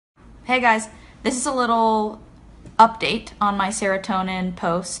Hey guys, this is a little update on my serotonin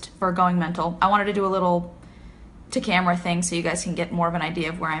post for Going Mental. I wanted to do a little to-camera thing so you guys can get more of an idea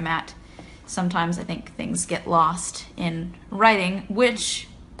of where I'm at. Sometimes I think things get lost in writing, which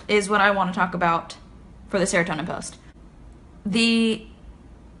is what I want to talk about for the serotonin post. The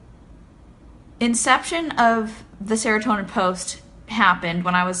inception of the serotonin post happened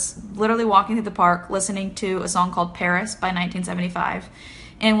when I was literally walking through the park listening to a song called Paris by 1975.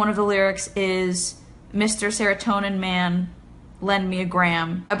 And one of the lyrics is, "Mr. Serotonin Man, lend me a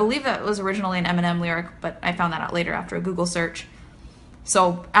gram." I believe that was originally an Eminem lyric, but I found that out later after a Google search.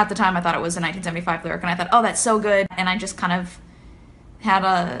 So at the time I thought it was a 1975 lyric, and I thought, oh, that's so good. And I just kind of had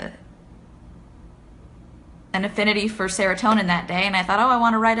an affinity for serotonin that day, and I thought, oh, I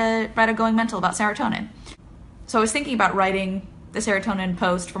want to write a Going Mental about serotonin. So I was thinking about writing the serotonin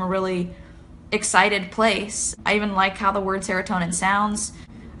post from a really excited place. I even like how the word serotonin sounds.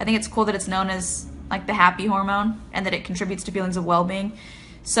 I think it's cool that it's known as like the happy hormone and that it contributes to feelings of well-being.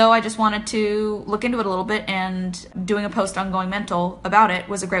 So I just wanted to look into it a little bit, and doing a post on Going Mental about it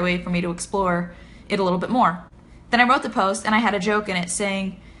was a great way for me to explore it a little bit more. Then I wrote the post and I had a joke in it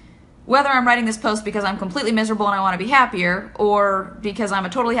saying, whether I'm writing this post because I'm completely miserable and I want to be happier, or because I'm a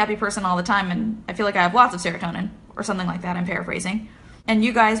totally happy person all the time and I feel like I have lots of serotonin, or something like that, I'm paraphrasing. And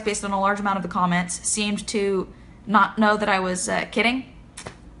you guys, based on a large amount of the comments, seemed to not know that I was kidding.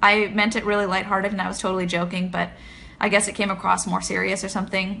 I meant it really lighthearted and I was totally joking, but I guess it came across more serious or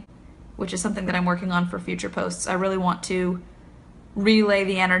something, which is something that I'm working on for future posts. I really want to relay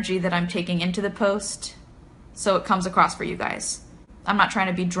the energy that I'm taking into the post so it comes across for you guys. I'm not trying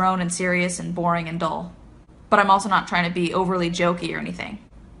to be drone and serious and boring and dull, but I'm also not trying to be overly jokey or anything.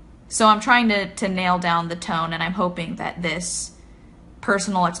 So I'm trying to nail down the tone, and I'm hoping that this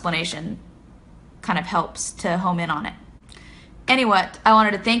personal explanation kind of helps to home in on it. Anyway, I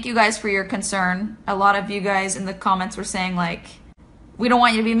wanted to thank you guys for your concern. A lot of you guys in the comments were saying, like, we don't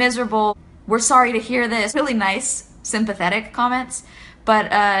want you to be miserable. We're sorry to hear this. Really nice, sympathetic comments.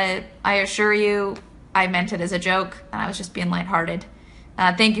 But I assure you, I meant it as a joke, and I was just being lighthearted.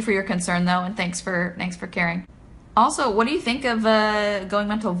 Thank you for your concern, though, and thanks for caring. Also, what do you think of Going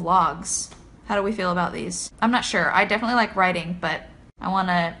Mental vlogs? How do we feel about these? I'm not sure. I definitely like writing, but I want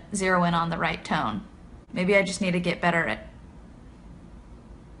to zero in on the right tone. Maybe I just need to get better at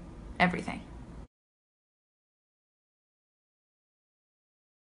everything.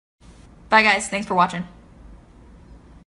 Bye guys, thanks for watching.